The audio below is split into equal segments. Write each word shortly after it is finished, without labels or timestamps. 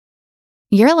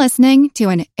You're listening to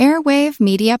an Airwave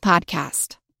Media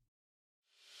Podcast.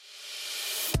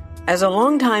 As a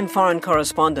longtime foreign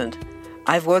correspondent,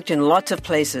 I've worked in lots of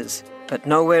places, but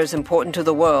nowhere as important to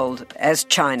the world as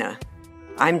China.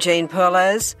 I'm Jane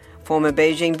Perlez, former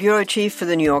Beijing bureau chief for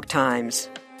the New York Times.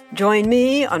 Join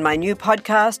me on my new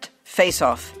podcast, Face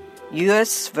Off,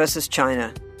 U.S. versus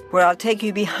China, where I'll take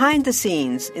you behind the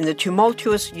scenes in the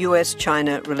tumultuous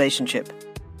U.S.-China relationship.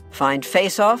 Find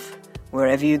Face Off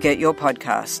wherever you get your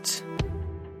podcasts.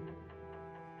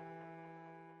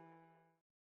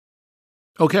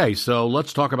 Okay, so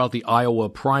let's talk about the Iowa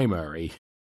primary.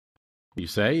 You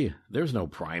say, there's no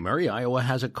primary. Iowa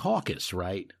has a caucus,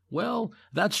 right? Well,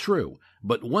 that's true.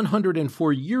 But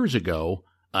 104 years ago,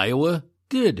 Iowa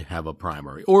did have a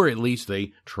primary, or at least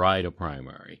they tried a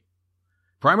primary.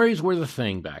 Primaries were the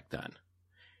thing back then,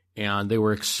 and they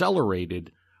were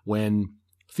accelerated when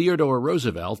Theodore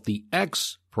Roosevelt, the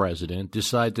ex-president,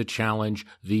 decided to challenge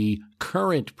the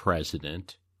current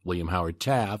president, William Howard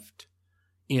Taft,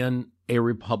 in a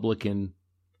Republican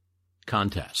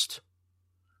contest.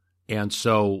 And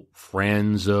so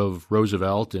friends of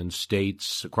Roosevelt in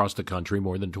states across the country,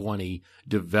 more than 20,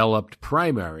 developed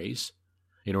primaries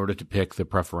in order to pick the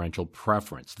preferential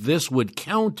preference. This would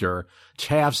counter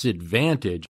Taft's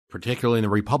advantage, particularly in the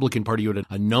Republican Party. You had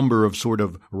a number of sort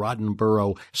of Rotten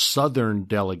Borough Southern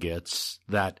delegates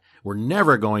that were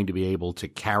never going to be able to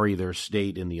carry their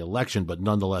state in the election, but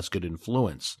nonetheless could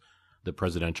influence the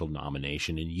presidential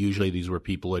nomination. And usually these were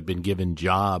people who had been given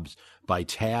jobs by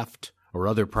Taft or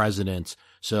other presidents,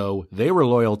 so they were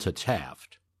loyal to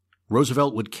Taft.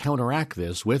 Roosevelt would counteract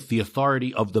this with the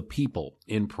authority of the people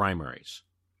in primaries.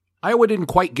 Iowa didn't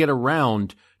quite get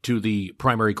around to the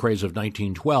primary craze of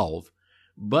 1912,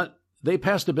 but they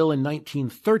passed a bill in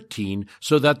 1913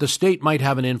 so that the state might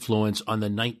have an influence on the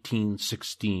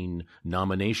 1916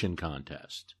 nomination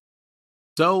contest.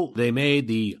 So they made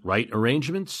the right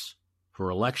arrangements for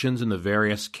elections in the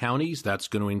various counties. That's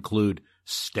going to include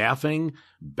staffing,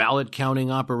 ballot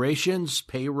counting operations,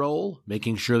 payroll,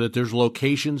 making sure that there's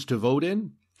locations to vote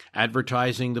in,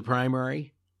 advertising the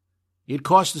primary. It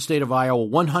cost the state of Iowa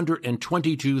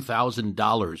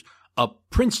 $122,000, a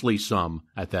princely sum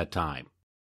at that time.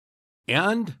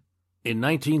 And in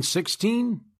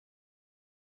 1916,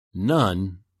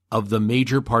 none of the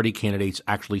major party candidates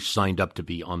actually signed up to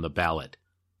be on the ballot,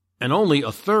 and only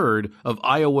a third of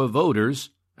Iowa voters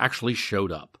actually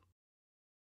showed up.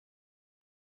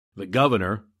 The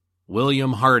governor,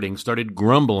 William Harding, started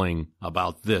grumbling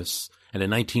about this, and in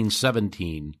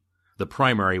 1917, the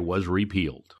primary was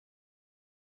repealed.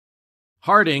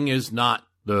 Harding is not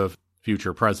the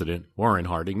future president, Warren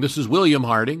Harding. This is William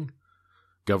Harding,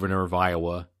 governor of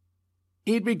Iowa.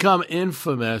 He'd become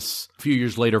infamous a few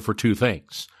years later for two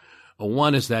things.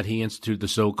 One is that he instituted the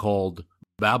so-called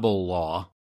Babel Law,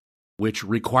 which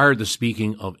required the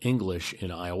speaking of English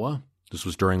in Iowa. This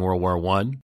was during World War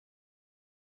I.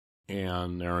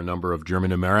 And there are a number of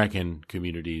German-American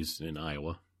communities in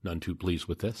Iowa, none too pleased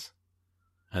with this.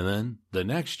 And then the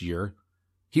next year,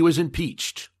 he was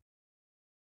impeached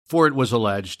for, it was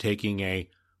alleged, taking a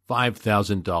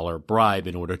 $5,000 bribe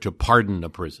in order to pardon a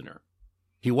prisoner.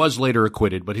 He was later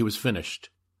acquitted, but he was finished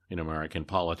in American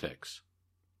politics.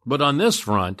 But on this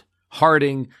front,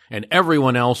 Harding and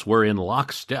everyone else were in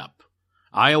lockstep.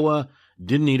 Iowa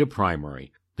didn't need a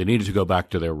primary. They needed to go back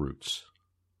to their roots.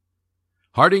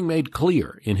 Harding made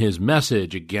clear in his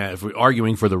message, again,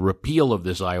 arguing for the repeal of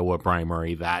this Iowa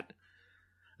primary, that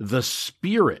the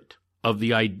spirit of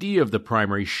the idea of the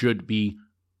primary should be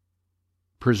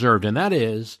preserved, and that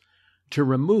is to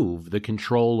remove the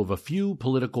control of a few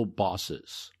political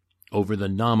bosses over the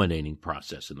nominating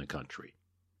process in the country.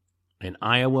 And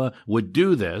Iowa would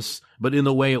do this, but in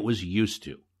the way it was used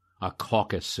to, a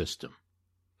caucus system,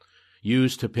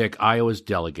 used to pick Iowa's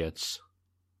delegates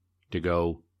to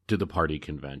go to the party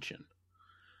convention.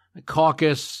 A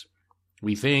caucus,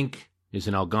 we think, is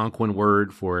an Algonquin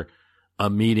word for a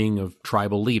meeting of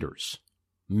tribal leaders,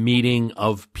 meeting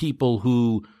of people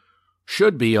who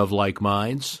should be of like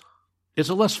minds. It's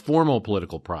a less formal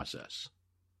political process.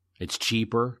 It's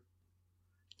cheaper,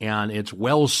 and it's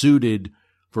well suited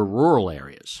for rural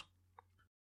areas.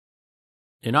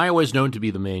 And Iowa is known to be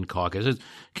the main caucus. It's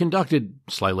conducted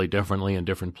slightly differently in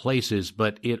different places,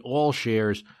 but it all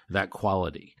shares that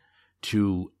quality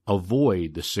to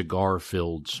avoid the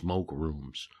cigar-filled smoke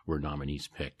rooms where nominees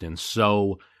picked. And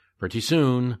so, pretty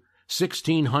soon,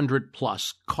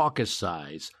 1,600-plus caucus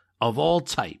size of all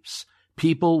types,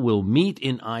 people will meet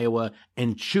in Iowa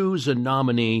and choose a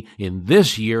nominee. In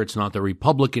this year, it's not the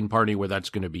Republican Party where that's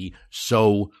going to be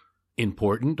so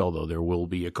important, although there will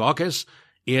be a caucus.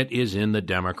 It is in the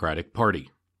Democratic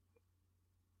Party.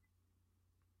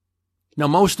 Now,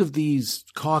 most of these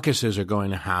caucuses are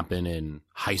going to happen in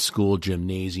high school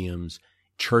gymnasiums,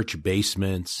 church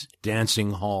basements,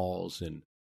 dancing halls, and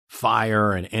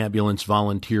fire and ambulance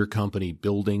volunteer company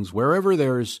buildings, wherever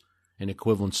there's an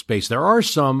equivalent space. There are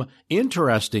some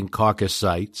interesting caucus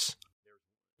sites.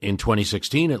 In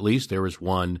 2016, at least, there was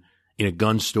one in a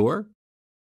gun store,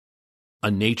 a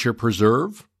nature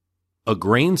preserve, a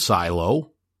grain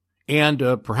silo, and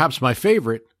perhaps my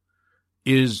favorite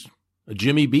is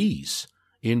Jimmy B's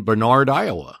in Bernard,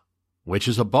 Iowa, which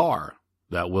is a bar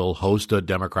that will host a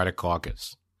Democratic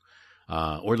caucus,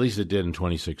 or at least it did in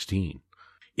 2016.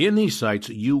 In these sites,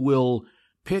 you will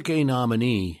pick a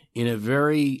nominee in a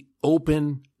very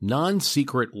open,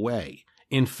 non-secret way.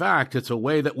 In fact, it's a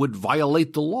way that would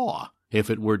violate the law if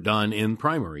it were done in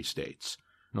primary states.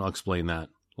 And I'll explain that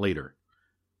later.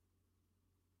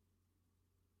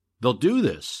 They'll do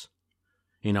this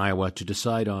in Iowa to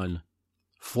decide on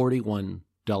 41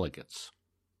 delegates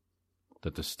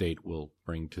that the state will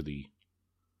bring to the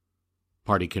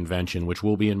party convention, which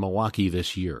will be in Milwaukee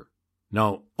this year.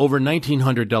 Now, over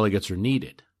 1,900 delegates are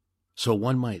needed. So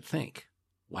one might think,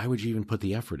 why would you even put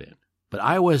the effort in? But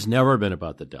Iowa has never been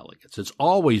about the delegates. It's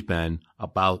always been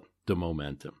about the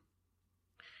momentum.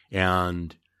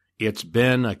 And it's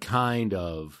been a kind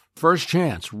of first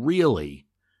chance, really,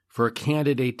 for a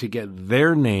candidate to get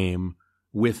their name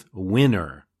with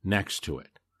winner next to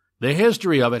it. The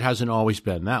history of it hasn't always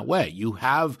been that way. You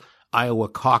have Iowa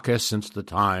caucus since the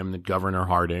time that Governor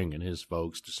Harding and his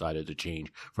folks decided to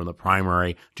change from the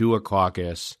primary to a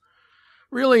caucus,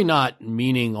 really not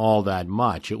meaning all that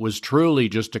much. It was truly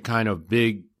just a kind of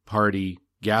big party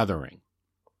gathering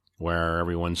where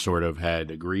everyone sort of had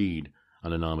agreed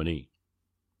on a nominee.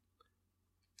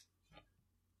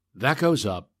 That goes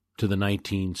up to the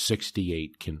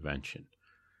 1968 convention.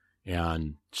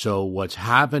 And so what's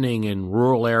happening in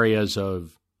rural areas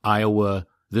of Iowa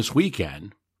this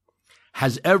weekend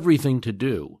has everything to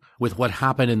do with what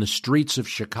happened in the streets of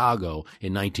Chicago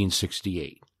in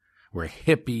 1968, where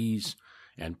hippies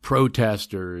and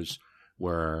protesters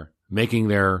were making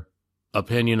their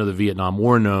opinion of the Vietnam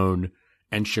War known,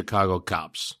 and Chicago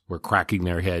cops were cracking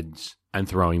their heads and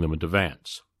throwing them into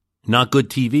vans. Not good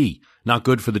TV, not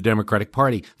good for the Democratic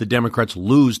Party. The Democrats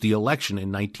lose the election in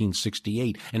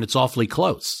 1968, and it's awfully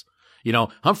close. You know,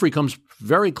 Humphrey comes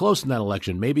very close in that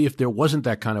election. Maybe if there wasn't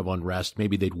that kind of unrest,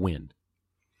 maybe they'd win.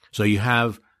 So you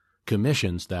have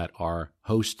commissions that are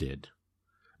hosted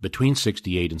between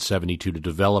 68 and 72 to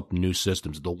develop new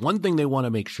systems. The one thing they want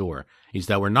to make sure is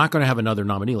that we're not going to have another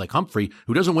nominee like Humphrey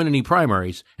who doesn't win any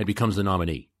primaries and becomes the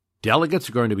nominee. Delegates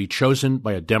are going to be chosen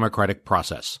by a democratic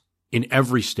process in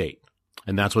every state.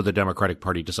 And that's what the Democratic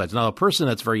Party decides. Now, the person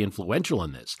that's very influential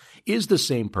in this is the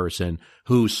same person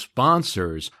who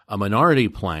sponsors a minority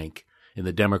plank in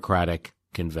the Democratic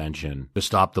Convention to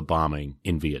stop the bombing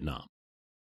in Vietnam.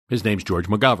 His name's George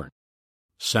McGovern,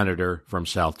 senator from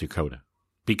South Dakota.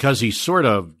 Because he sort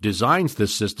of designs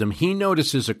this system, he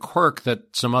notices a quirk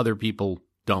that some other people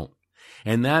don't.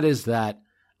 And that is that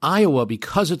Iowa,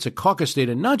 because it's a caucus state,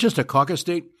 and not just a caucus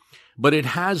state, but it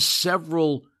has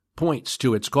several points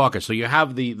to its caucus. So you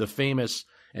have the famous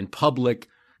and public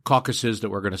caucuses that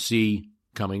we're going to see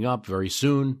coming up very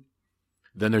soon.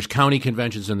 Then there's county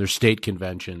conventions and there's state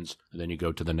conventions. And then you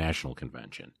go to the national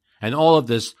convention. And all of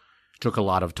this took a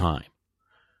lot of time.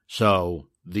 So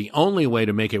the only way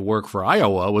to make it work for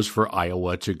Iowa was for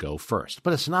Iowa to go first.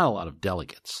 But it's not a lot of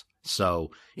delegates.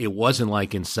 So it wasn't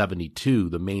like in 72,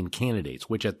 the main candidates,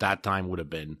 which at that time would have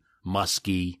been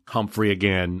Muskie, Humphrey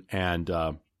again, and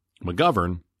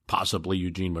McGovern, possibly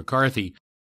Eugene McCarthy.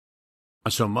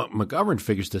 So McGovern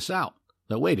figures this out.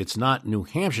 That wait, it's not New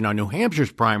Hampshire. Now, New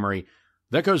Hampshire's primary,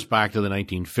 that goes back to the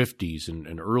 1950s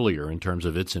and earlier in terms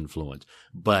of its influence.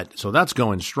 But so that's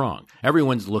going strong.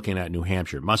 Everyone's looking at New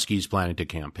Hampshire. Muskie's planning to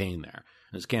campaign there.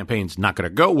 His campaign's not going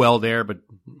to go well there, but,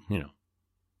 you know,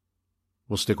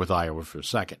 we'll stick with Iowa for a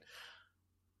second.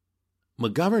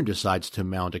 McGovern decides to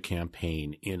mount a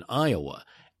campaign in Iowa.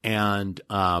 And,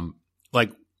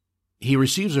 he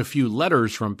receives a few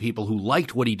letters from people who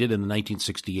liked what he did in the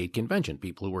 1968 convention,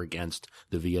 people who were against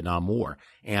the Vietnam War.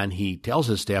 And he tells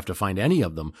his staff to find any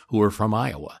of them who were from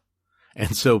Iowa.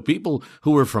 And so people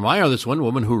who were from Iowa, this one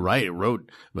woman who wrote,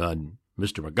 Mr.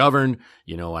 McGovern,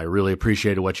 you know, I really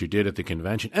appreciated what you did at the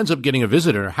convention, ends up getting a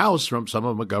visit at her house from some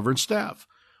of McGovern's staff.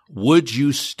 Would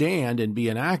you stand and be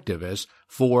an activist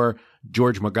for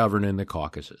George McGovern in the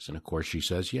caucuses? And of course she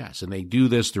says yes. And they do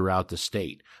this throughout the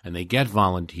state. And they get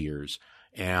volunteers.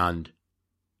 And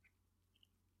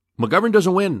McGovern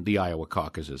doesn't win the Iowa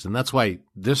caucuses. And that's why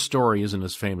this story isn't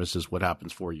as famous as what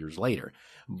happens 4 years later.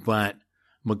 But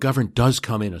McGovern does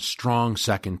come in a strong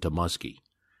second to Muskie,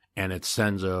 and it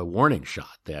sends a warning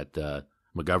shot that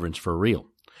McGovern's for real.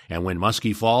 And when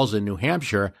Muskie falls in New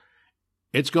Hampshire,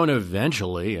 it's going to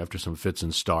eventually, after some fits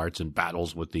and starts and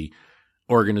battles with the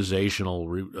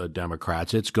organizational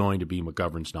Democrats, it's going to be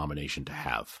McGovern's nomination to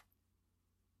have.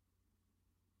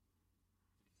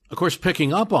 Of course,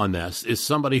 picking up on this is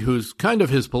somebody who's kind of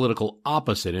his political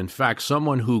opposite. In fact,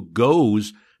 someone who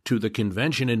goes to the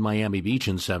convention in Miami Beach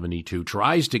in 1972,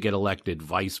 tries to get elected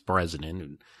vice president,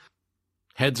 and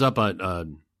heads up a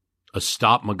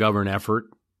Stop McGovern effort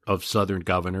of Southern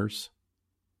governors.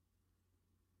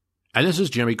 And this is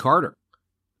Jimmy Carter.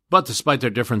 But despite their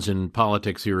difference in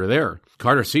politics here or there,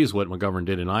 Carter sees what McGovern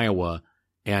did in Iowa,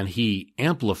 and he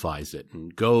amplifies it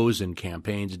and goes and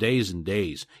campaigns days and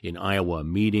days in Iowa,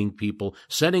 meeting people,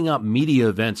 setting up media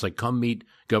events like Come Meet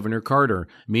Governor Carter,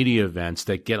 media events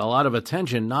that get a lot of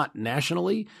attention, not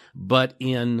nationally, but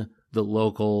in the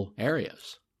local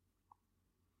areas.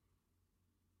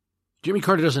 Jimmy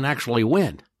Carter doesn't actually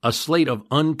win. A slate of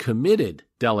uncommitted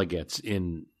delegates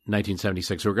in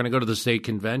 1976 who are going to go to the state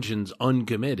conventions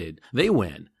uncommitted, they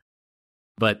win.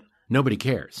 But nobody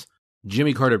cares.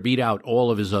 Jimmy Carter beat out all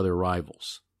of his other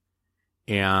rivals.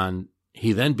 And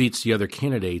he then beats the other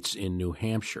candidates in New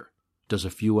Hampshire, does a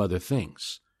few other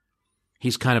things.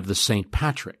 He's kind of the St.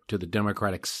 Patrick to the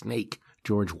Democratic snake,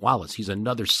 George Wallace. He's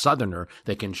another Southerner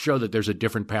that can show that there's a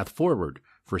different path forward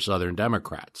for Southern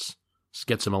Democrats. This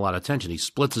gets him a lot of attention. He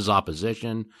splits his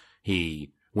opposition. He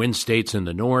wins states in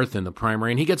the North in the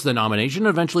primary, and he gets the nomination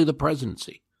and eventually the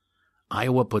presidency.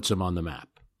 Iowa puts him on the map.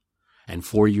 And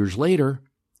 4 years later,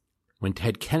 when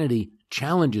Ted Kennedy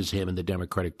challenges him in the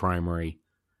Democratic primary,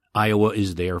 Iowa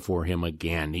is there for him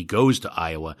again. He goes to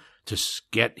Iowa to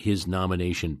get his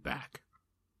nomination back.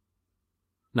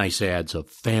 Nice ads of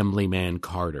family man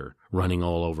Carter running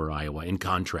all over Iowa, in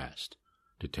contrast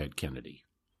to Ted Kennedy.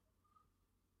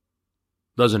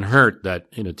 Doesn't hurt that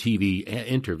in a TV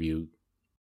interview,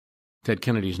 Ted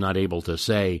Kennedy's not able to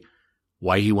say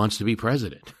why he wants to be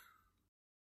president.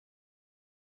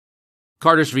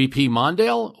 Carter's VP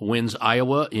Mondale wins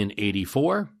Iowa in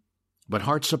 1984, but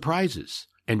Hart surprises.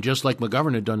 And just like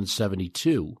McGovern had done in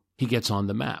 1972, he gets on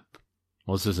the map.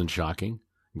 Well, this isn't shocking.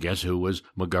 Guess who was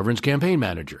McGovern's campaign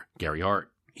manager? Gary Hart.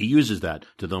 He uses that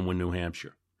to then win New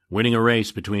Hampshire. Winning a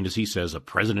race between, as he says, a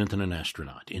president and an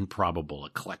astronaut. Improbable,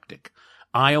 eclectic.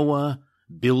 Iowa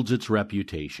builds its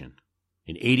reputation.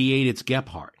 In 1988, it's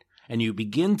Gephardt. And you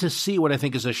begin to see what I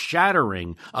think is a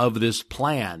shattering of this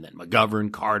plan that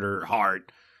McGovern, Carter,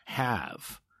 Hart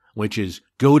have, which is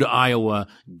go to Iowa,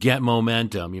 get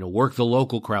momentum, work the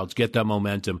local crowds, get that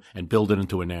momentum, and build it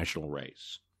into a national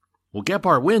race. Well,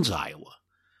 Gephardt wins Iowa,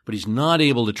 but he's not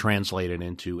able to translate it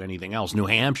into anything else. New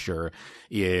Hampshire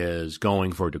is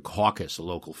going for Dukakis, a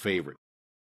local favorite.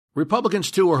 Republicans,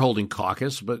 too, are holding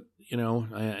caucus, but,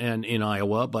 and in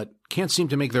Iowa, but can't seem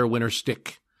to make their winner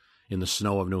stick in the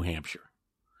snow of New Hampshire.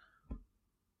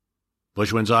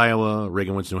 Bush wins Iowa,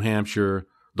 Reagan wins New Hampshire,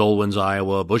 Dole wins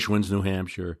Iowa, Bush wins New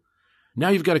Hampshire. Now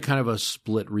you've got a kind of a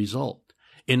split result.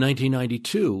 In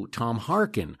 1992, Tom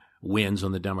Harkin wins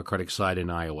on the Democratic side in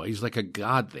Iowa. He's like a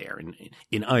god there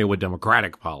in Iowa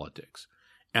Democratic politics.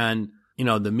 And,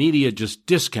 the media just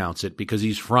discounts it because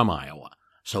he's from Iowa.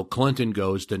 So Clinton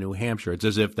goes to New Hampshire. It's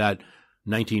as if that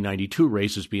 1992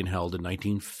 race is being held in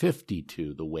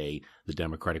 1952, the way the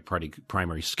Democratic Party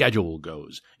primary schedule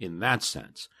goes in that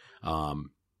sense. In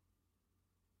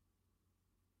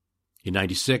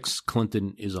 96,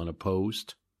 Clinton is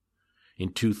unopposed.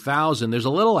 In 2000, there's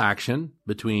a little action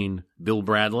between Bill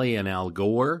Bradley and Al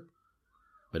Gore,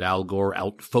 but Al Gore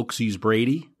out-folksies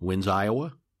Brady, wins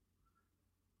Iowa.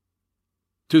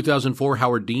 2004,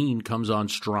 Howard Dean comes on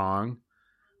strong.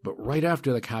 But right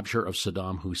after the capture of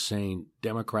Saddam Hussein,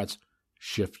 Democrats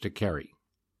shift to Kerry.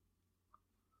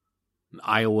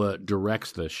 Iowa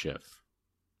directs this shift.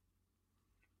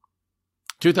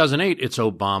 2008, it's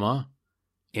Obama.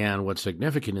 And what's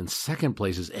significant in second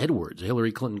place is Edwards.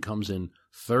 Hillary Clinton comes in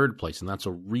third place, and that's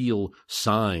a real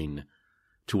sign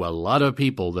to a lot of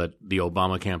people that the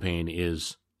Obama campaign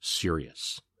is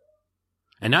serious.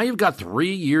 And now you've got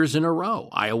 3 years in a row,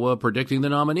 Iowa predicting the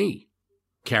nominee.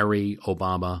 Kerry,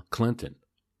 Obama, Clinton.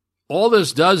 All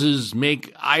this does is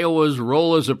make Iowa's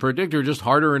role as a predictor just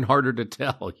harder and harder to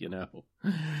tell,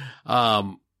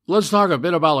 Let's talk a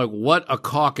bit about what a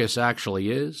caucus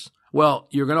actually is. Well,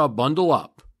 you're going to bundle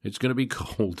up. It's going to be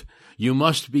cold. You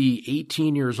must be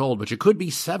 18 years old, but you could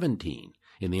be 17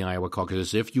 in the Iowa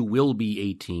caucus if you will be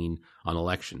 18 on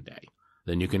Election Day.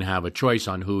 Then you can have a choice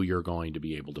on who you're going to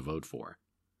be able to vote for.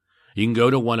 You can go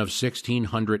to one of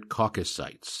 1,600 caucus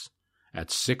sites at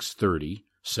 6:30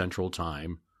 Central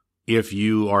Time. If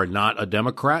you are not a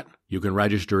Democrat, you can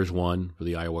register as one for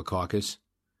the Iowa caucus.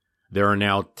 There are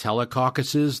now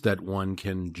telecaucuses that one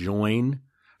can join,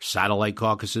 satellite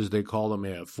caucuses they call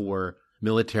them, for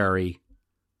military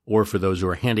or for those who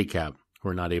are handicapped who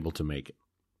are not able to make it.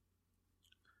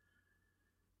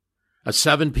 At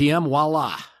 7 p.m.,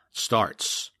 voila,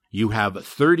 starts. You have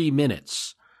 30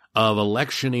 minutes of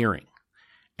electioneering.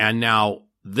 And now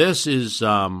this is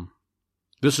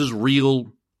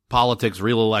real politics,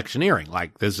 real electioneering.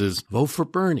 Like, this is vote for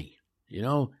Bernie,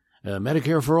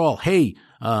 Medicare for all. Hey,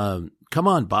 come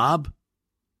on, Bob.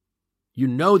 You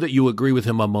know that you agree with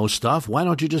him on most stuff. Why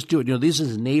don't you just do it? This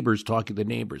is neighbors talking to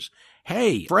neighbors.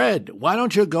 Hey, Fred, why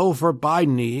don't you go for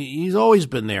Biden? He's always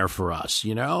been there for us,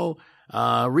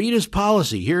 Read his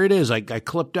policy. Here it is. I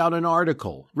clipped out an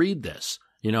article. Read this.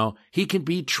 He can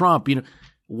beat Trump.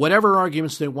 Whatever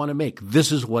arguments they want to make,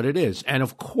 this is what it is. And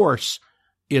of course,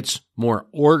 it's more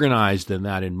organized than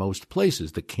that in most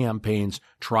places. The campaigns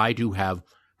try to have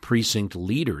precinct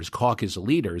leaders, caucus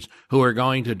leaders, who are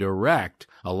going to direct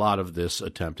a lot of this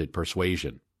attempted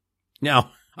persuasion.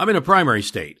 Now, I'm in a primary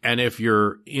state, and if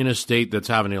you're in a state that's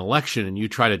having an election and you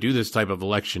try to do this type of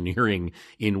electioneering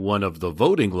in one of the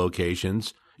voting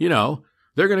locations, they're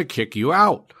going to kick you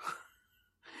out.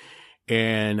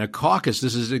 And a caucus,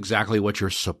 this is exactly what you're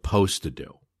supposed to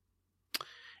do.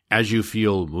 As you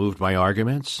feel moved by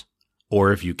arguments,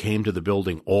 or if you came to the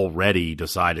building already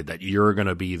decided that you're going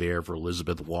to be there for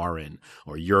Elizabeth Warren,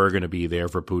 or you're going to be there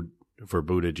for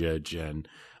Buttigieg,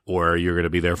 or you're going to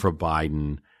be there for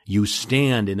Biden, you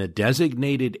stand in a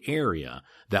designated area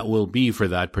that will be for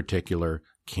that particular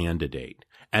candidate.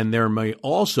 And there may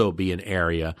also be an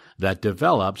area that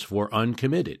develops for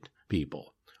uncommitted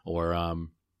people or,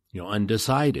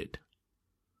 undecided,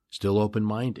 still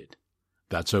open-minded.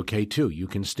 That's okay too. You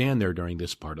can stand there during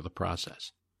this part of the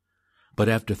process. But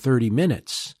after 30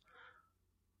 minutes,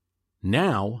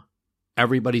 now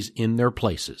everybody's in their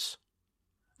places.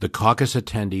 The caucus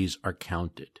attendees are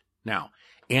counted. Now,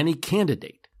 any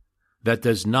candidate that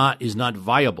is not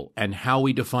viable, and how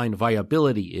we define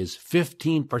viability is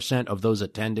 15% of those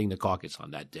attending the caucus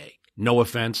on that day. No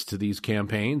offense to these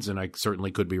campaigns, and I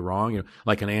certainly could be wrong,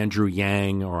 like an Andrew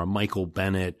Yang or a Michael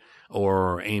Bennet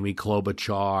or Amy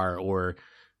Klobuchar or,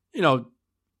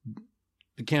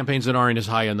 the campaigns that aren't as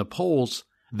high in the polls,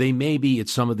 they may be at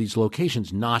some of these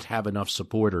locations not have enough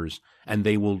supporters, and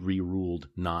they will be ruled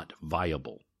not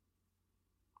viable.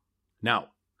 Now,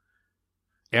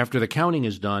 after the counting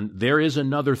is done, there is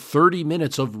another 30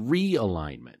 minutes of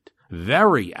realignment.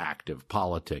 Very active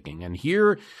politicking. And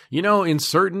here, in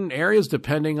certain areas,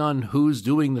 depending on who's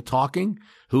doing the talking,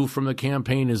 who from the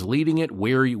campaign is leading it,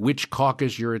 which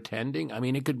caucus you're attending. I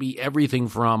mean, it could be everything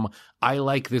from, I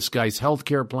like this guy's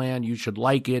healthcare plan, you should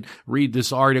like it, read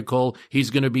this article, he's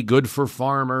going to be good for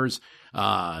farmers,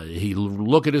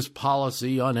 look at his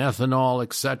policy on ethanol,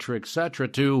 et cetera,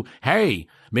 to, hey,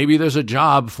 maybe there's a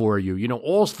job for you.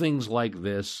 All things like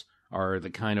this are the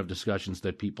kind of discussions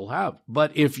that people have.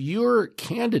 But if your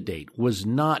candidate was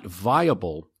not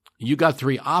viable, you got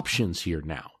three options here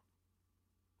now.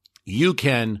 You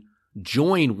can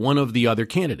join one of the other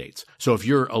candidates. So if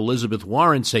you're Elizabeth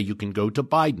Warren, say you can go to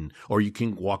Biden, or you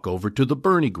can walk over to the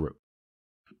Bernie group,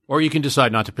 or you can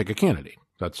decide not to pick a candidate.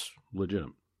 That's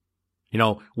legitimate.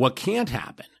 What can't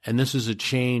happen, and this is a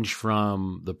change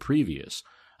from the previous,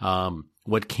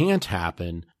 what can't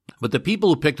happen, but the people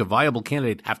who picked a viable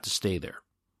candidate have to stay there.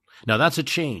 Now, that's a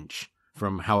change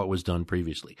from how it was done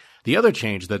previously. The other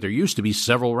change is that there used to be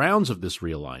several rounds of this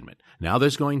realignment. Now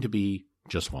there's going to be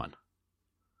just one.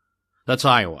 That's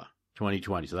Iowa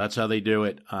 2020. So that's how they do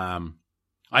it. I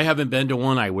haven't been to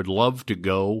one. I would love to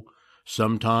go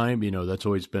sometime. That's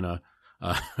always been a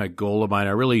goal of mine.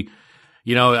 I really,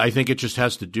 I think it just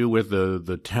has to do with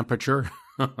the temperature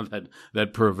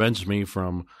that prevents me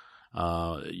from,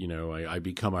 I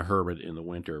become a hermit in the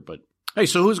winter. But hey,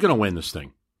 so who's going to win this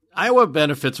thing? Iowa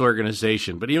Benefits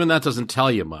Organization, but even that doesn't tell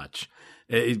you much.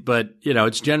 But,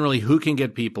 it's generally who can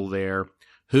get people there,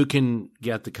 who can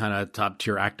get the kind of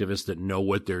top-tier activists that know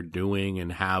what they're doing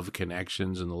and have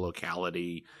connections in the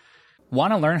locality.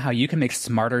 Want to learn how you can make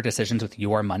smarter decisions with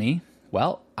your money?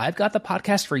 Well, I've got the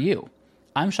podcast for you.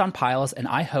 I'm Sean Piles, and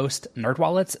I host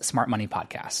NerdWallet's Smart Money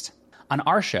Podcast. On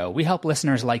our show, we help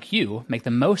listeners like you make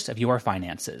the most of your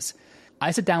finances.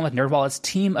 I sit down with NerdWallet's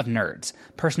team of nerds,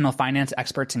 personal finance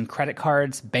experts in credit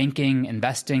cards, banking,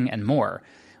 investing, and more.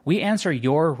 We answer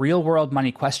your real-world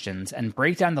money questions and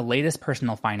break down the latest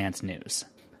personal finance news.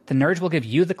 The nerds will give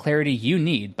you the clarity you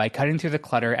need by cutting through the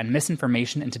clutter and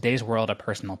misinformation in today's world of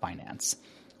personal finance.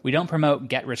 We don't promote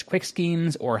get-rich-quick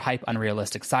schemes or hype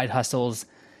unrealistic side hustles.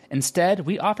 Instead,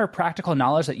 we offer practical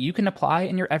knowledge that you can apply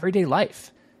in your everyday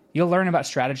life. You'll learn about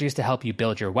strategies to help you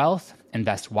build your wealth,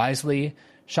 invest wisely,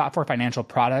 shop for financial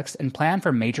products, and plan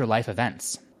for major life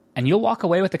events. And you'll walk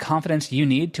away with the confidence you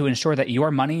need to ensure that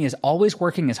your money is always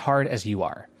working as hard as you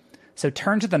are. So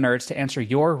turn to the nerds to answer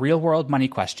your real-world money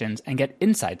questions and get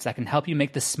insights that can help you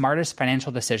make the smartest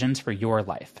financial decisions for your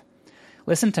life.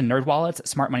 Listen to NerdWallet's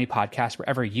Smart Money Podcast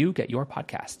wherever you get your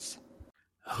podcasts.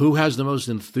 Who has the most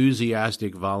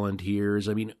enthusiastic volunteers?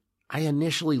 I mean, I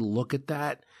initially look at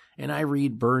that and I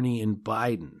read Bernie and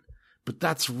Biden, but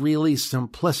that's really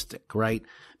simplistic, right?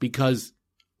 Because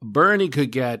Bernie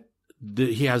could get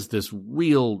he has this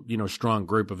real, strong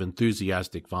group of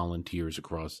enthusiastic volunteers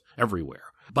across everywhere.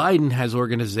 Biden has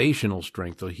organizational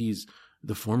strength, though he's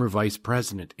the former vice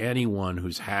president. Anyone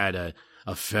who's had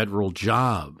a federal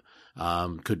job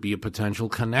could be a potential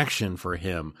connection for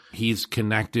him. He's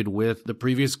connected with the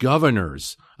previous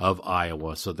governors of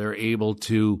Iowa, so they're able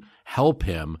to help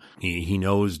him. He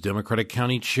knows Democratic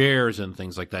county chairs and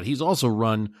things like that. He's also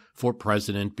run for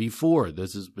president before.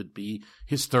 This would be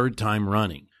his third time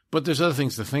running. But there's other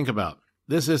things to think about.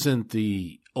 This isn't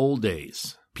the old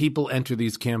days. People enter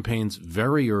these campaigns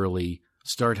very early,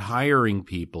 start hiring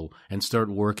people, and start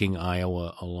working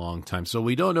Iowa a long time. So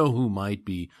we don't know who might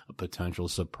be a potential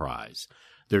surprise.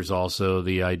 There's also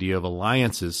the idea of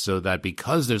alliances, so that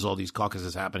because there's all these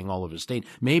caucuses happening all over the state,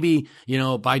 maybe,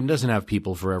 Biden doesn't have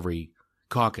people for every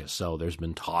caucus. So there's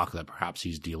been talk that perhaps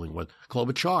he's dealing with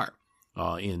Klobuchar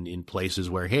in places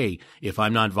where, hey, if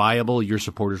I'm not viable, your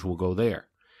supporters will go there.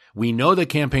 We know that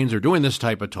campaigns are doing this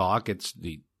type of talk. It's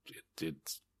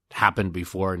happened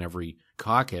before in every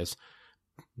caucus,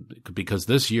 because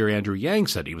this year Andrew Yang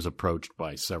said he was approached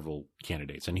by several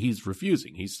candidates, and he's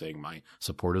refusing. He's saying, my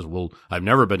supporters I've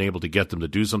never been able to get them to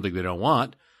do something they don't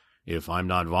want. If I'm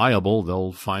not viable,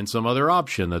 they'll find some other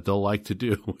option that they'll like to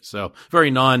do. So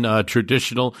very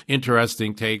non-traditional,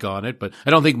 interesting take on it. But I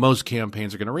don't think most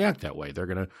campaigns are going to react that way. They're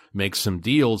going to make some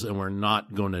deals, and we're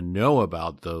not going to know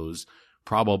about those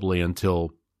probably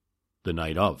until the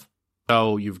night of.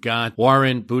 So you've got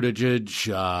Warren, Buttigieg,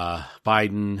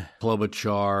 Biden,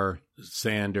 Klobuchar,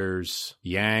 Sanders,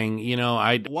 Yang.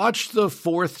 I'd watch the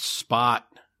fourth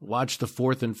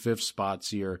and fifth spots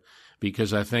here,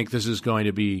 because I think this is going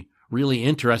to be really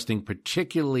interesting,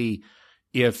 particularly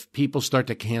if people start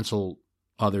to cancel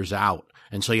others out.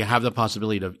 And so you have the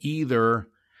possibility of either,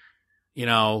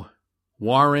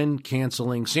 Warren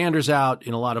canceling Sanders out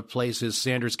in a lot of places,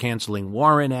 Sanders canceling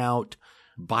Warren out,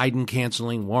 Biden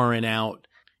canceling Warren out.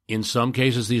 In some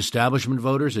cases, the establishment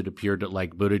voters, it appeared that,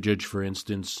 like Buttigieg, for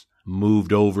instance,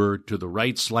 moved over to the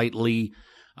right slightly,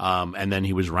 and then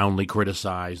he was roundly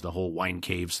criticized, the whole wine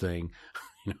caves thing,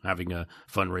 having a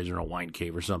fundraiser in a wine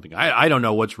cave or something. I don't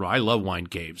know what's wrong. I love wine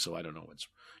caves, so I don't know what's,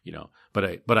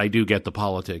 but I do get the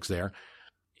politics there.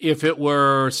 If it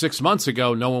were 6 months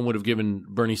ago, no one would have given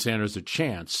Bernie Sanders a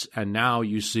chance, and now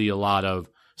you see a lot of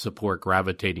support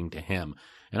gravitating to him.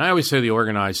 And I always say the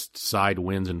organized side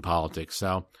wins in politics.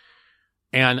 So,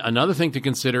 and another thing to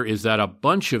consider is that a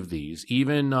bunch of these,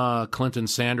 even Clinton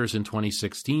Sanders in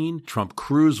 2016, Trump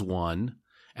Cruz won,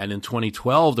 and in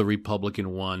 2012 the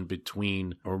Republican won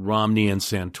between Romney and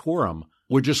Santorum,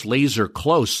 were just laser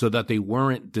close, so that they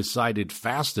weren't decided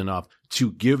fast enough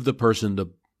to give the person the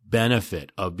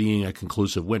benefit of being a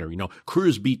conclusive winner.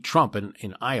 Cruz beat Trump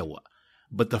in Iowa,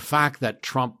 but the fact that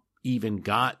Trump even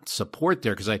got support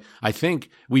there, because I think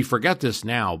we forget this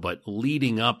now, but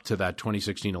leading up to that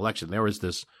 2016 election, there was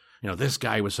this, this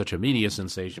guy was such a media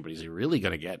sensation, but is he really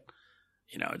going to get,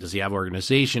 does he have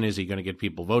organization? Is he going to get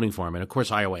people voting for him? And of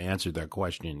course, Iowa answered that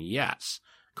question, yes.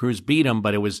 Cruz beat him,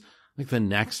 but it was like the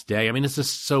next day. I mean, it's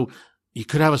just so you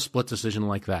could have a split decision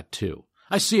like that too.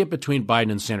 I see it between Biden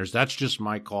and Sanders. That's just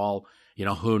my call.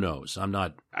 Who knows?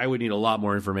 I would need a lot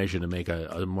more information to make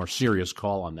a more serious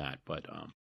call on that. But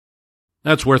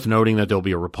that's worth noting that there'll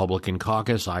be a Republican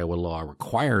caucus. Iowa law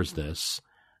requires this.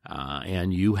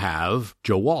 And you have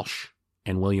Joe Walsh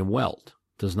and William Weld.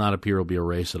 Does not appear to be a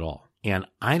race at all. And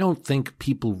I don't think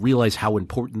people realize how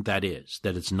important that is,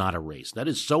 that it's not a race. That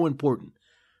is so important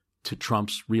to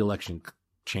Trump's reelection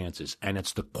chances. And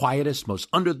it's the quietest,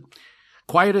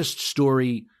 quietest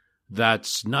story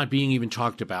that's not being even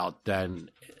talked about then.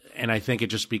 And I think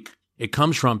it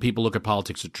comes from people look at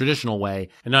politics the traditional way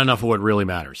and not enough of what really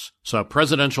matters. So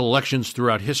presidential elections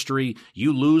throughout history,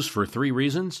 you lose for three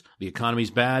reasons. The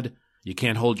economy's bad, you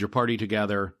can't hold your party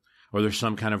together, or there's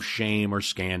some kind of shame or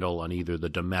scandal on either the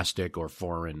domestic or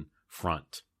foreign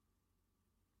front.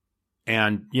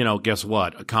 And, guess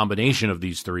what? A combination of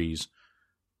these threes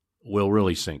will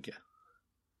really sink you.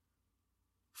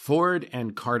 Ford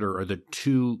and Carter are the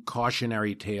two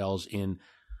cautionary tales in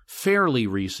fairly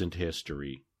recent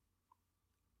history.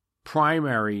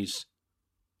 Primaries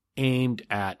aimed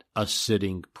at a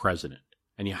sitting president.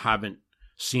 And you haven't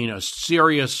seen a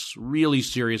serious, really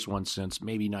serious one since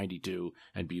maybe 92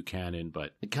 and Buchanan.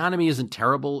 But the economy isn't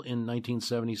terrible in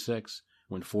 1976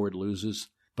 when Ford loses,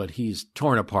 but he's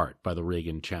torn apart by the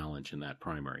Reagan challenge in that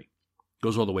primary.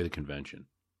 Goes all the way to convention.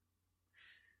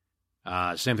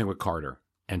 Same thing with Carter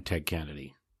and Ted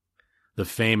Kennedy. The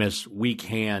famous weak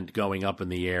hand going up in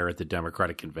the air at the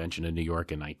Democratic Convention in New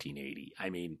York in 1980. I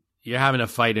mean, you're having a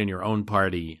fight in your own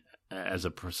party as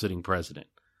a sitting president.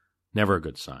 Never a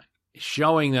good sign.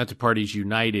 Showing that the party's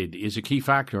united is a key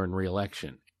factor in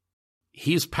re-election.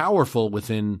 He's powerful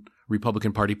within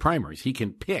Republican Party primaries. He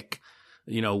can pick,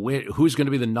 who's going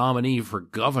to be the nominee for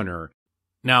governor.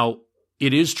 Now,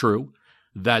 it is true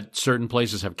that certain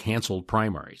places have canceled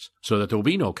primaries so that there will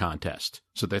be no contest,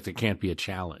 so that there can't be a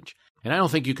challenge. And I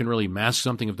don't think you can really mask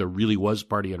something if there really was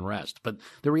party unrest. But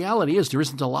the reality is there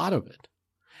isn't a lot of it.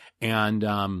 And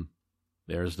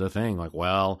there's the thing,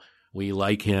 we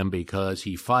like him because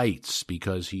he fights,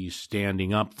 because he's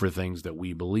standing up for things that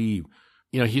we believe.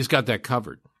 He's got that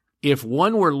covered. If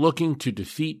one were looking to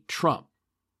defeat Trump,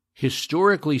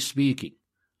 historically speaking,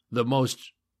 the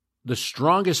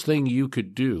strongest thing you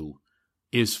could do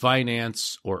is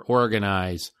finance or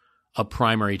organize a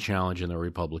primary challenge in the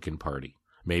Republican Party.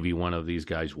 Maybe one of these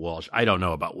guys, Walsh. I don't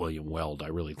know about William Weld. I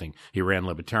really think he ran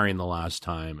Libertarian the last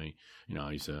time.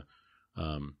 He's a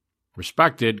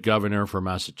respected governor for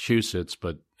Massachusetts,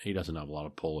 but he doesn't have a lot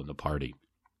of pull in the party.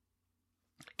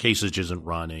 Kasich isn't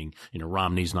running.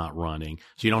 Romney's not running.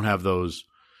 So you don't have those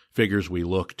figures we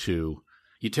look to.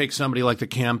 You take somebody like the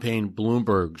campaign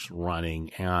Bloomberg's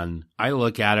running, and I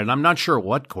look at it, and I'm not sure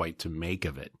what quite to make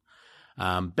of it.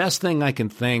 Best thing I can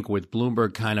think with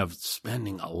Bloomberg kind of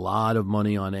spending a lot of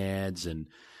money on ads and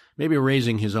maybe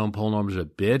raising his own poll numbers a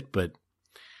bit, but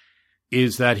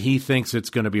is that he thinks it's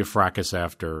going to be a fracas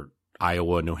after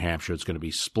Iowa and New Hampshire. It's going to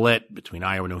be split between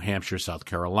Iowa, New Hampshire, South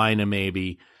Carolina,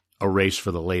 maybe a race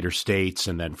for the later states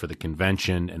and then for the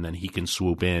convention, and then he can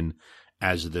swoop in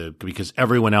because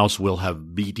everyone else will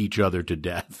have beat each other to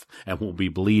death and will be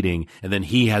bleeding, and then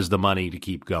he has the money to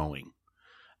keep going.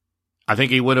 I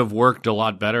think he would have worked a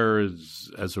lot better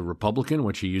as a Republican,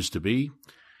 which he used to be,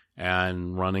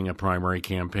 and running a primary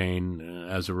campaign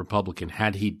as a Republican.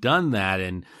 Had he done that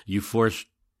and you forced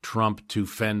Trump to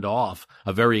fend off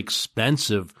a very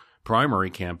expensive primary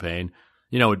campaign,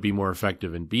 it'd be more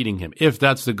effective in beating him, if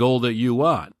that's the goal that you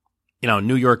want.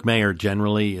 New York mayor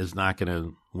generally is not going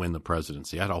to win the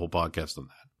presidency. I had a whole podcast on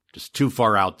that. Just too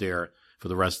far out there for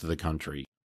the rest of the country.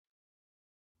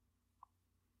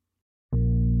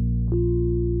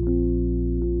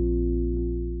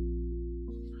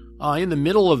 In the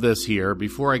middle of this here,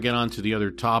 before I get on to the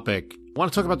other topic, I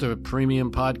want to talk about the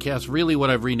premium podcast, really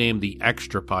what I've renamed the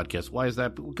extra podcast. Why is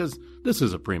that? Because this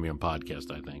is a premium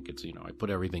podcast, I think. It's, I put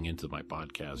everything into my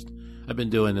podcast. I've been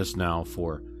doing this now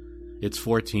it's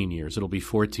 14 years. It'll be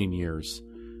 14 years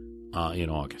in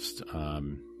August.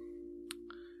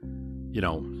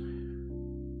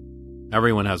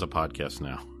 Everyone has a podcast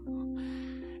now.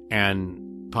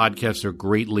 And podcasts are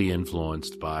greatly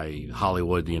influenced by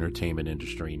Hollywood, the entertainment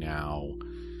industry now.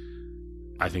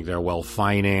 I think they're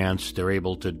well-financed. They're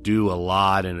able to do a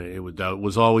lot, and it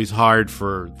was always hard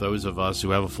for those of us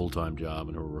who have a full-time job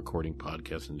and are recording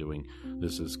podcasts and doing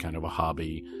this as kind of a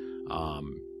hobby.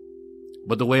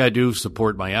 But the way I do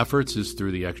support my efforts is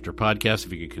through the extra podcast.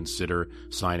 If you could consider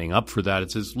signing up for that,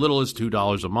 it's as little as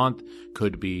 $2 a month.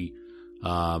 Could be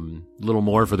a little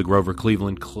more for the Grover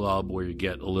Cleveland Club, where you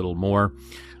get a little more.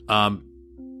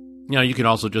 You can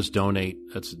also just donate.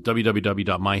 That's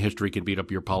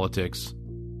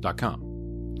www.myhistorycanbeatupyourpolitics.com.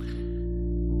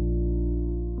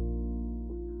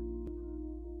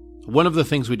 One of the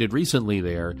things we did recently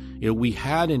there, we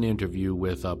had an interview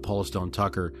with Paula Stone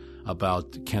Tucker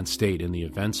about Kent State and the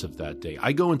events of that day.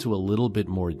 I go into a little bit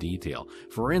more detail.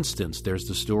 For instance, there's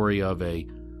the story of a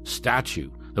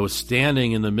statue that was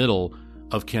standing in the middle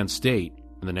of Kent State,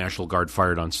 and the National Guard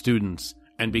fired on students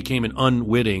and became an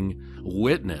unwitting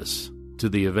witness to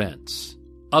the events.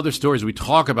 Other stories, we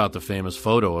talk about the famous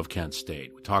photo of Kent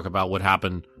State. We talk about what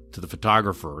happened to the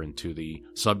photographer and to the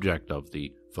subject of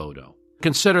the photo.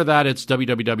 Consider that. It's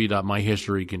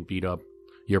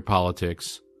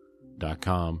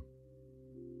www.myhistorycanbeatupyourpolitics.com.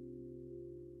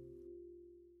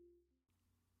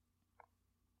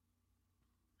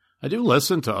 I do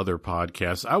listen to other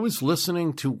podcasts. I was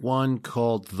listening to one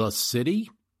called The City.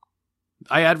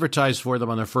 I advertised for them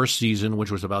on their first season,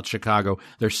 which was about Chicago.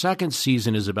 Their second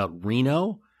season is about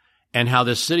Reno, and how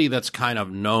this city that's kind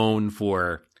of known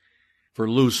for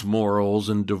loose morals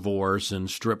and divorce and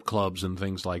strip clubs and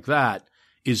things like that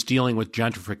is dealing with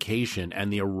gentrification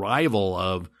and the arrival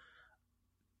of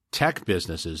tech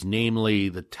businesses, namely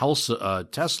the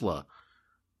Tesla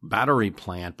battery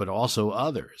plant, but also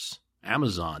others.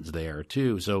 Amazon's there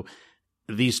too. So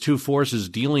these two forces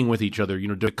dealing with each other,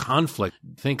 the conflict.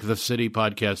 I think the City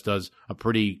podcast does a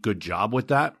pretty good job with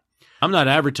that. I'm not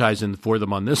advertising for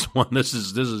them on this one. This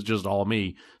is just all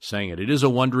me saying it. It is a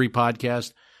Wondery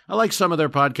podcast. I like some of their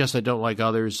podcasts. I don't like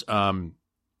others. I'm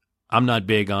not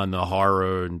big on the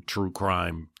horror and true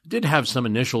crime. Did have some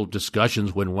initial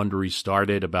discussions when Wondery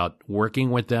started about working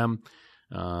with them.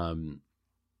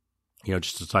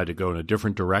 Just decided to go in a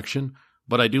different direction.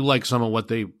 But I do like some of what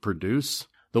they produce.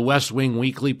 The West Wing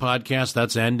Weekly podcast,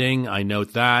 that's ending. I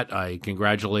note that. I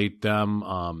congratulate them.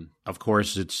 Of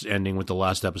course, it's ending with the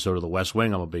last episode of The West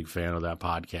Wing. I'm a big fan of that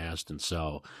podcast, and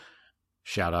so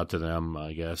shout out to them,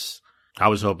 I guess. I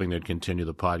was hoping they'd continue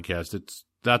the podcast.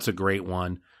 That's a great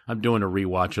one. I'm doing a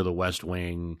rewatch of The West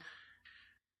Wing.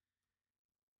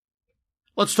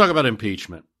 Let's talk about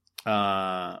impeachment.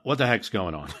 What the heck's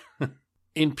going on?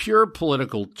 In pure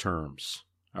political terms,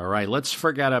 all right, let's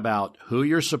forget about who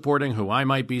you're supporting, who I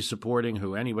might be supporting,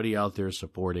 who anybody out there is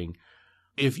supporting.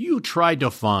 If you tried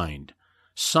to find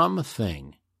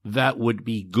something that would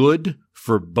be good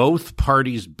for both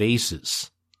parties'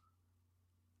 bases,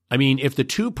 I mean, if the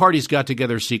two parties got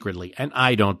together secretly, and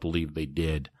I don't believe they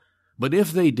did, but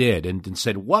if they did and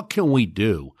said, what can we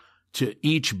do to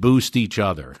each boost each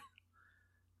other?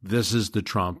 This is the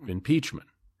Trump impeachment.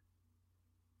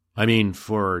 I mean,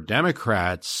 for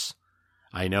Democrats,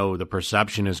 I know the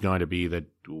perception is going to be that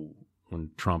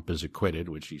when Trump is acquitted,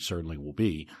 which he certainly will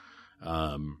be,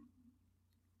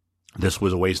 this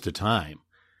was a waste of time.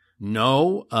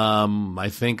 No, I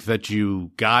think that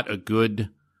you got a good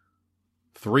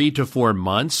 3 to 4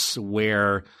 months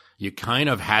where you kind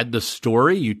of had the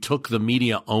story. You took the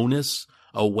media onus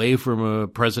away from a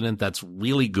president that's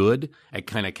really good at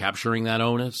kind of capturing that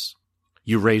onus.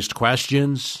 You raised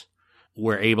questions,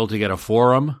 were able to get a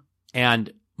forum,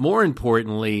 and more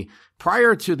importantly,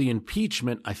 prior to the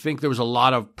impeachment, I think there was a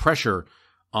lot of pressure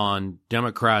on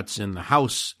Democrats in the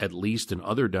House, at least, and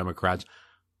other Democrats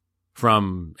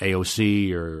from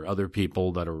AOC or other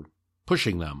people that are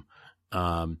pushing them.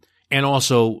 And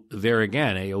also, there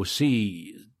again,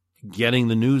 AOC getting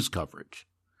the news coverage.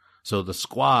 So the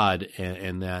squad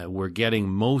and that we're getting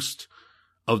most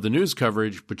of the news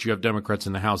coverage, but you have Democrats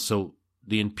in the House. So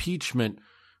the impeachment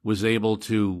was able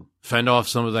to fend off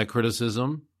some of that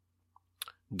criticism,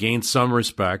 gain some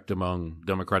respect among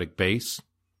Democratic base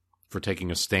for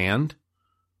taking a stand.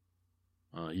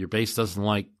 Your base doesn't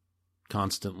like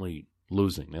constantly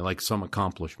losing. They like some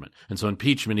accomplishment. And so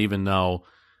impeachment, even though,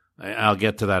 I'll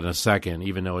get to that in a second,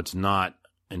 even though it's not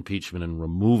impeachment and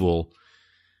removal,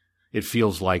 it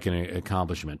feels like an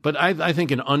accomplishment. But I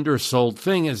think an undersold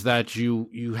thing is that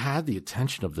you had the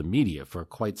attention of the media for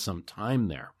quite some time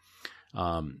there,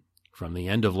 from the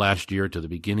end of last year to the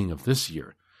beginning of this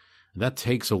year. That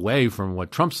takes away from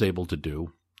what Trump's able to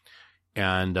do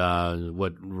and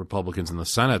what Republicans in the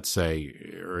Senate say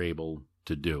are able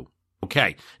to do.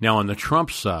 Okay, now on the Trump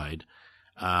side,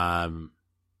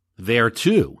 there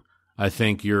too, I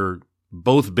think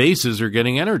both bases are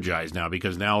getting energized now,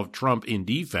 because now Trump in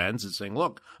defense is saying,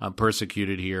 look, I'm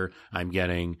persecuted here. I'm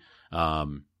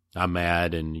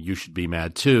mad, and you should be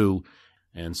mad too.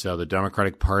 And so the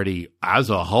Democratic Party as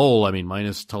a whole, I mean,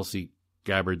 minus Tulsi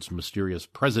Gabbard's mysterious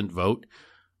present vote,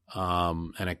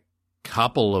 and a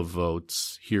couple of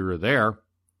votes here or there,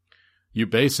 you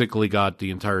basically got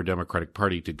the entire Democratic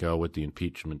Party to go with the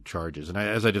impeachment charges. And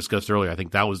as I discussed earlier, I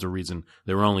think that was the reason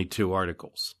there were only 2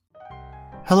 articles.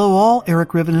 Hello all, Eric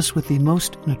Rivenes with the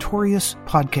Most Notorious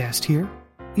podcast here.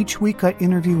 Each week I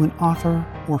interview an author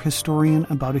or historian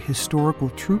about a historical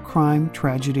true crime,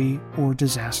 tragedy, or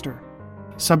disaster.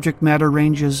 Subject matter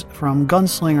ranges from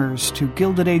gunslingers to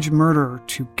Gilded Age murder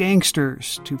to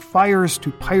gangsters to fires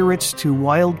to pirates to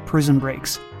wild prison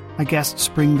breaks. My guests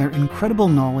bring their incredible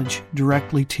knowledge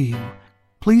directly to you.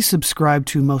 Please subscribe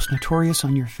to Most Notorious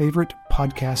on your favorite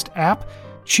podcast app.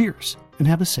 Cheers, and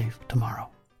have a safe tomorrow.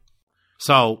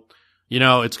 So,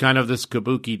 it's kind of this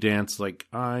kabuki dance, like,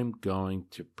 I'm going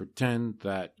to pretend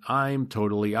that I'm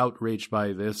totally outraged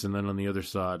by this, and then on the other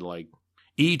side, like,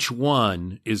 each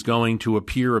one is going to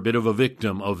appear a bit of a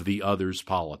victim of the other's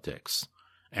politics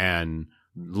and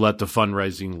let the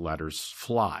fundraising letters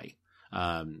fly.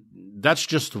 That's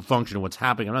just a function of what's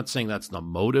happening. I'm not saying that's the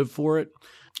motive for it.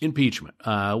 Impeachment.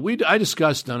 I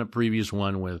discussed on a previous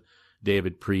one with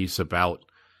David Priest about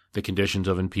the conditions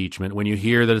of impeachment, when you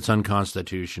hear that it's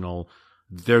unconstitutional,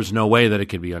 there's no way that it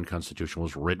can be unconstitutional.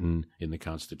 It's written in the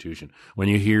Constitution. When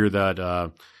you hear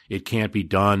that it can't be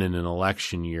done in an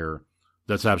election year,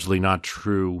 that's absolutely not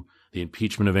true. The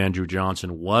impeachment of Andrew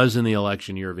Johnson was in the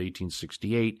election year of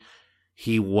 1868.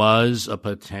 He was a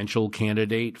potential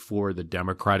candidate for the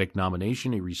Democratic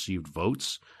nomination. He received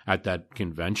votes at that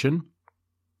convention.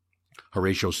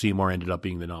 Horatio Seymour ended up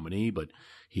being the nominee, but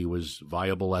he was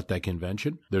viable at that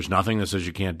convention. There's nothing that says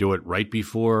you can't do it right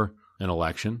before an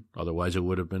election. Otherwise, it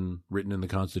would have been written in the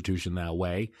Constitution that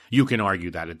way. You can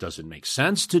argue that it doesn't make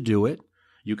sense to do it.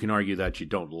 You can argue that you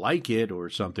don't like it or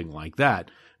something like that,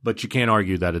 but you can't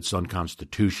argue that it's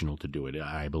unconstitutional to do it,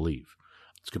 I believe.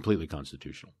 It's completely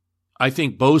constitutional. I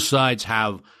think both sides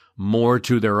have more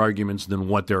to their arguments than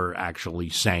what they're actually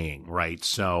saying, right?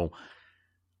 So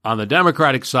on the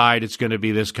Democratic side, it's going to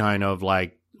be this kind of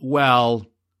like, well,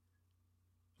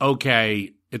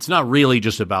 okay, it's not really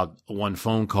just about one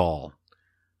phone call,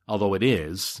 although it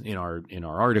is in our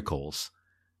articles.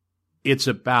 It's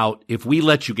about, if we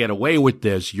let you get away with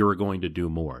this, you're going to do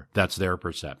more. That's their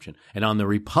perception. And on the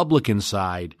Republican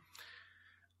side,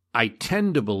 I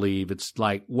tend to believe it's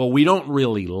like, well, we don't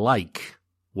really like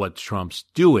what Trump's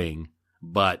doing,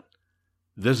 but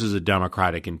this is a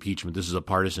Democratic impeachment. This is a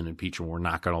partisan impeachment. We're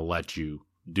not going to let you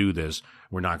do this.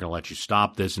 We're not going to let you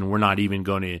stop this. And we're not even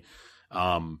going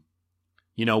to,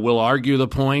 we'll argue the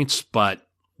points, but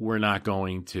we're not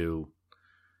going to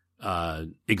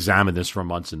examine this for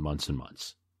months and months and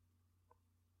months.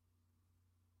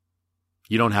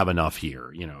 You don't have enough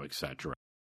here, et cetera.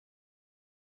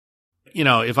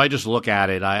 If I just look at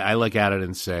it, I look at it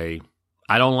and say,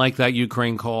 I don't like that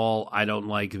Ukraine call. I don't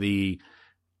like the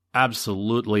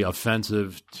absolutely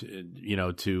offensive,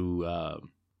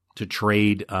 to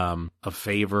trade a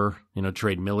favor,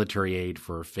 trade military aid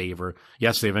for a favor.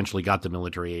 Yes, they eventually got the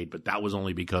military aid, but that was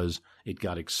only because it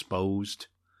got exposed,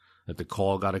 that the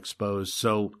call got exposed.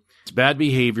 So it's bad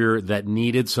behavior that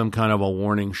needed some kind of a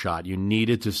warning shot. You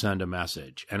needed to send a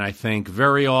message. And I think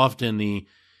very often the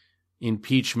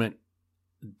impeachment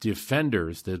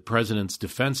defenders, the president's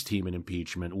defense team in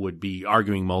impeachment, would be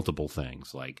arguing multiple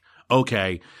things like,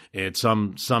 okay,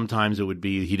 sometimes it would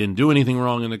be he didn't do anything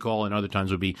wrong in the call, and other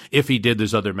times it would be if he did,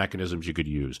 there's other mechanisms you could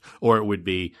use. Or it would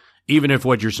be, even if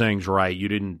what you're saying is right, you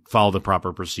didn't follow the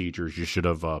proper procedures, you should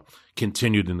have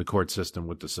continued in the court system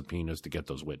with the subpoenas to get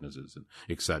those witnesses, and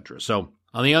et cetera. So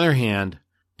on the other hand,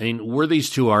 were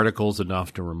these two articles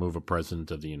enough to remove a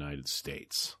president of the United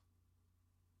States?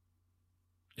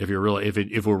 If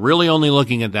we're really only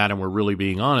looking at that and we're really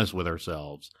being honest with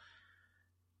ourselves,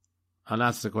 and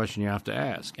that's the question you have to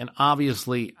ask. And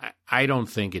obviously, I don't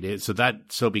think it is.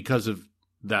 So because of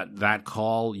that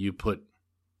call, you put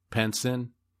Pence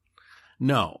in?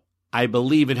 No, I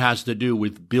believe it has to do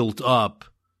with built up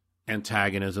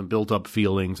antagonism, built up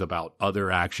feelings about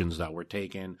other actions that were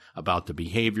taken, about the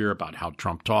behavior, about how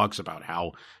Trump talks, about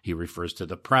how he refers to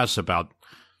the press, about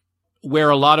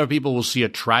where a lot of people will see a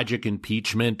tragic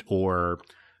impeachment or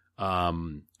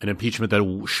an impeachment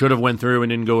that should have went through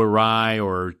and didn't go awry,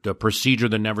 or the procedure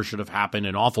that never should have happened,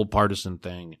 an awful partisan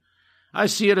thing. I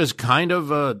see it as kind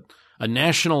of a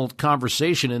national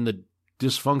conversation in the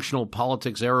dysfunctional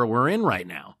politics era we're in right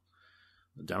now.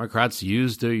 The Democrats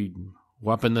used the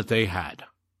weapon that they had,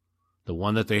 the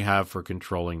one that they have for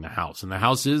controlling the House. And the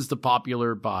House is the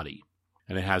popular body,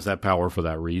 and it has that power for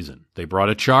that reason. They brought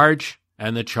a charge.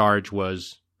 And the charge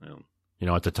was,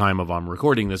 at the time of I'm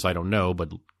recording this, I don't know,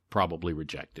 but probably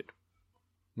rejected.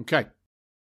 Okay.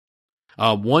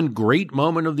 One great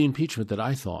moment of the impeachment that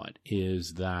I thought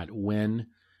is that when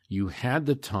you had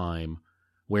the time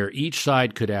where each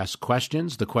side could ask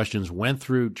questions, the questions went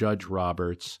through Judge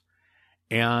Roberts,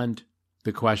 and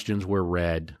the questions were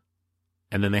read,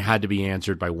 and then they had to be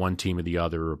answered by one team or the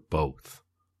other or both.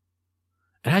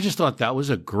 And I just thought that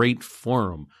was a great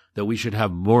forum, that we should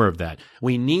have more of that.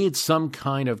 We need some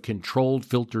kind of controlled,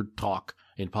 filtered talk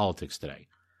in politics today.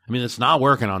 It's not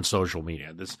working on social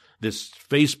media. This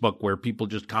Facebook where people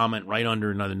just comment right under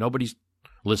another. Nobody's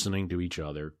listening to each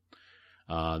other.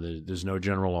 There's no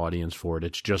general audience for it.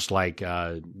 It's just like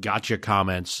gotcha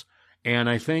comments. And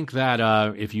I think that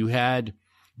if you had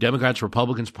Democrats,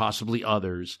 Republicans, possibly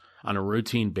others, on a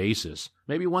routine basis,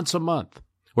 maybe once a month,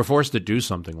 we're forced to do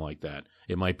something like that,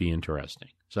 it might be interesting.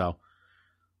 So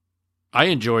I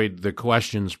enjoyed the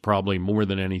questions probably more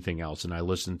than anything else, and I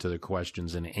listened to the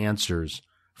questions and answers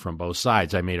from both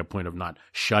sides. I made a point of not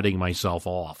shutting myself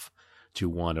off to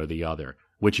one or the other,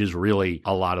 which is really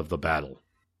a lot of the battle.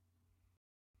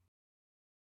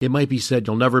 It might be said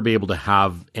you'll never be able to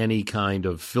have any kind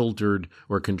of filtered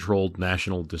or controlled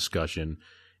national discussion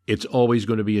It's always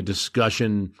going to be a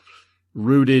discussion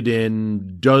rooted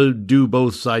in do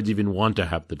both sides even want to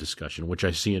have the discussion, which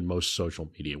I see in most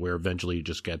social media, where eventually you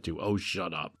just get to, oh,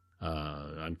 shut up.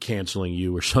 I'm canceling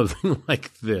you or something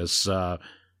like this. But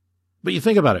you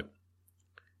think about it.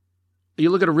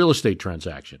 You look at a real estate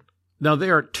transaction. Now,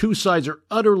 two sides are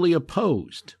utterly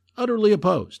opposed. Utterly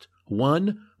opposed.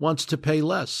 One wants to pay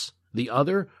less. The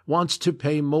other wants to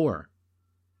pay more.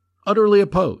 Utterly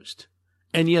opposed.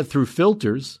 And yet through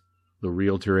filters, the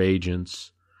realtor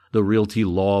agents, the realty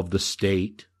law of the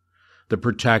state, the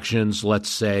protections, let's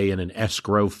say, in an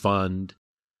escrow fund,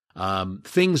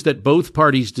 things that both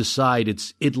parties decide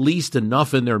it's at least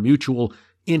enough in their mutual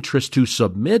interest to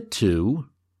submit to,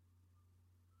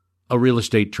 a real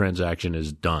estate transaction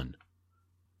is done.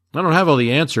 I don't have all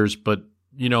the answers, but,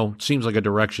 it seems like a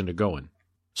direction to go in.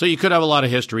 So you could have a lot of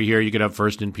history here. You could have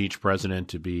first impeached president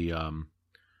to be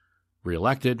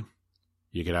reelected.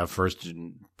 You could have first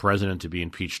president to be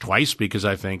impeached twice, because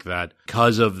I think that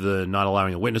because of the not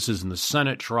allowing the witnesses in the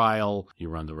Senate trial, you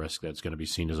run the risk that it's going to be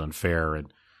seen as unfair.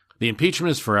 And the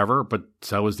impeachment is forever, but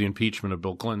so is the impeachment of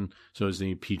Bill Clinton. So is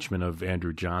the impeachment of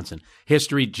Andrew Johnson.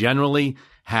 History generally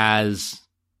has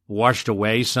washed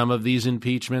away some of these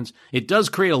impeachments. It does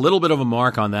create a little bit of a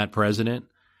mark on that president.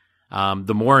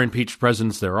 The more impeached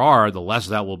presidents there are, the less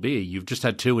that will be. You've just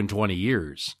had 2 in 20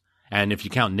 years. And if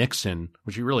you count Nixon,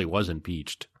 which he really was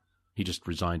impeached, he just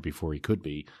resigned before he could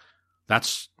be,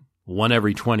 that's 1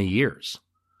 every 20 years.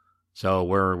 So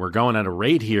we're going at a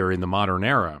rate here in the modern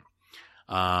era.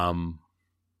 What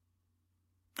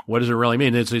does it really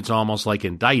mean? It's almost like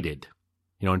indicted.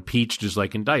 Impeached is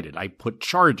like indicted. I put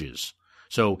charges.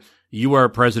 So you are a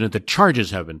president that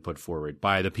charges have been put forward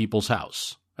by the people's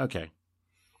house. Okay.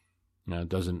 Now, it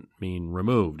doesn't mean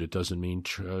removed. It doesn't mean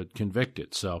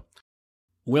convicted. So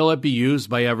will it be used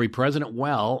by every president?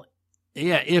 Well,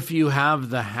 yeah, if you have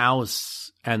the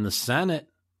House and the Senate,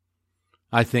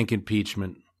 I think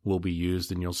impeachment will be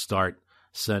used, and you'll start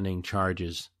sending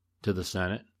charges to the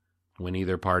Senate when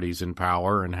either party's in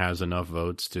power and has enough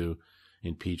votes to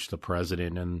impeach the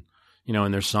president. And,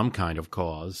 and there's some kind of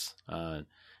cause.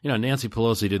 Nancy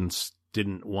Pelosi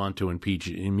didn't want to impeach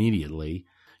immediately.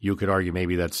 You could argue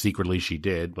maybe that secretly she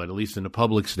did, but at least in the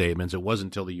public statements, it wasn't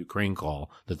until the Ukraine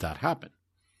call that happened.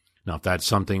 Now, if that's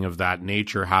something of that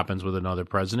nature happens with another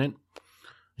president,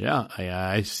 yeah,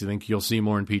 I think you'll see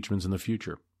more impeachments in the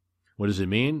future. What does it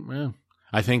mean? Well,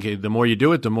 I think the more you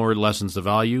do it, the more it lessens the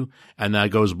value, and that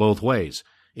goes both ways.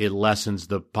 It lessens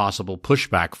the possible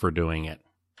pushback for doing it.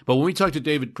 But when we talked to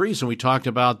David Priest and we talked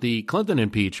about the Clinton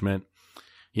impeachment,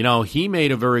 he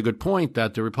made a very good point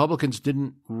that the Republicans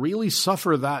didn't really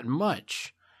suffer that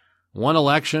much. One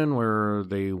election where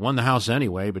they won the House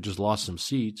anyway, but just lost some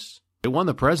seats. They won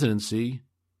the presidency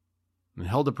and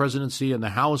held the presidency in the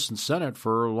House and Senate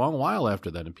for a long while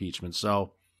after that impeachment.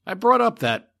 So I brought up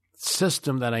that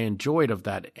system that I enjoyed of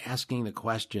that asking the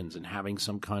questions and having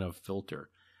some kind of filter.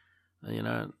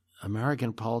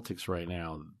 American politics right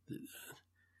now,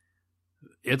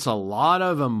 it's a lot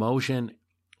of emotion.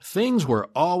 Things were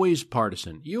always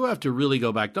partisan. You have to really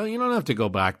go back. You don't have to go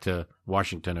back to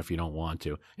Washington if you don't want to.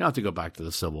 You don't have to go back to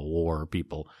the Civil War,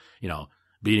 people,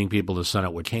 beating people to the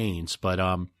Senate with canes. But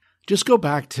just go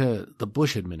back to the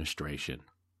Bush administration.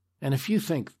 And if you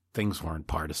think things weren't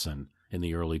partisan in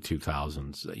the early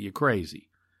 2000s, you're crazy.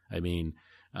 I mean,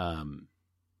 some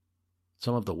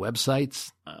of the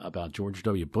websites about George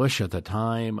W. Bush at the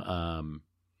time,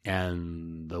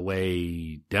 and the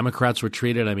way Democrats were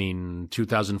treated. I mean,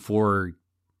 2004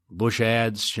 Bush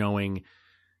ads showing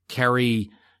Kerry,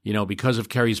 because of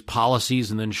Kerry's policies,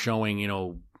 and then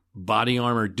showing, body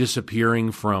armor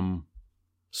disappearing from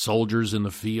soldiers in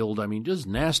the field. I mean, just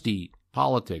nasty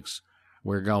politics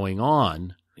were going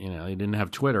on. They didn't have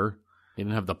Twitter. They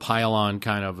didn't have the pile-on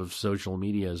kind of social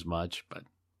media as much.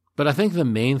 But I think the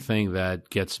main thing that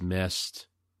gets missed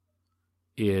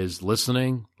is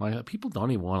listening. Like, people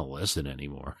don't even want to listen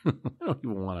anymore.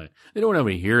 They don't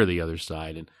even hear the other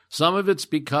side. And some of it's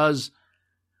because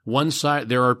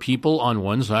there are people on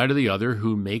one side or the other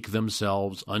who make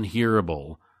themselves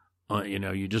unhearable.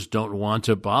 You just don't want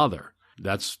to bother.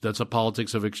 That's a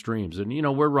politics of extremes.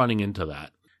 And, we're running into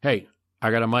that. Hey,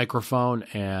 I got a microphone,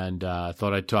 and I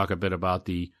thought I'd talk a bit about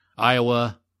the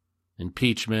Iowa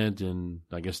impeachment and,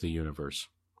 I guess, the universe.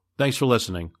 Thanks for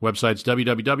listening. Website's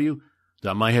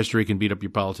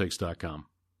www.myhistorycanbeatupyourpolitics.com.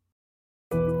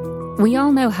 We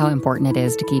all know how important it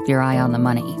is to keep your eye on the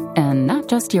money, and not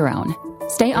just your own.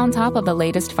 Stay on top of the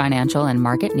latest financial and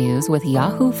market news with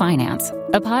Yahoo Finance.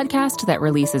 a podcast that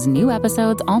releases new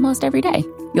episodes almost every day.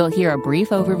 You'll hear a brief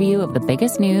overview of the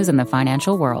biggest news in the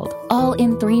financial world, all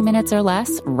in 3 minutes or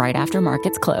less right after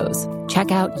markets close.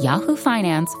 Check out Yahoo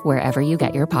Finance wherever you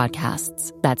get your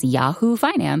podcasts. That's Yahoo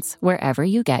Finance wherever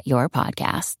you get your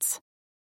podcasts.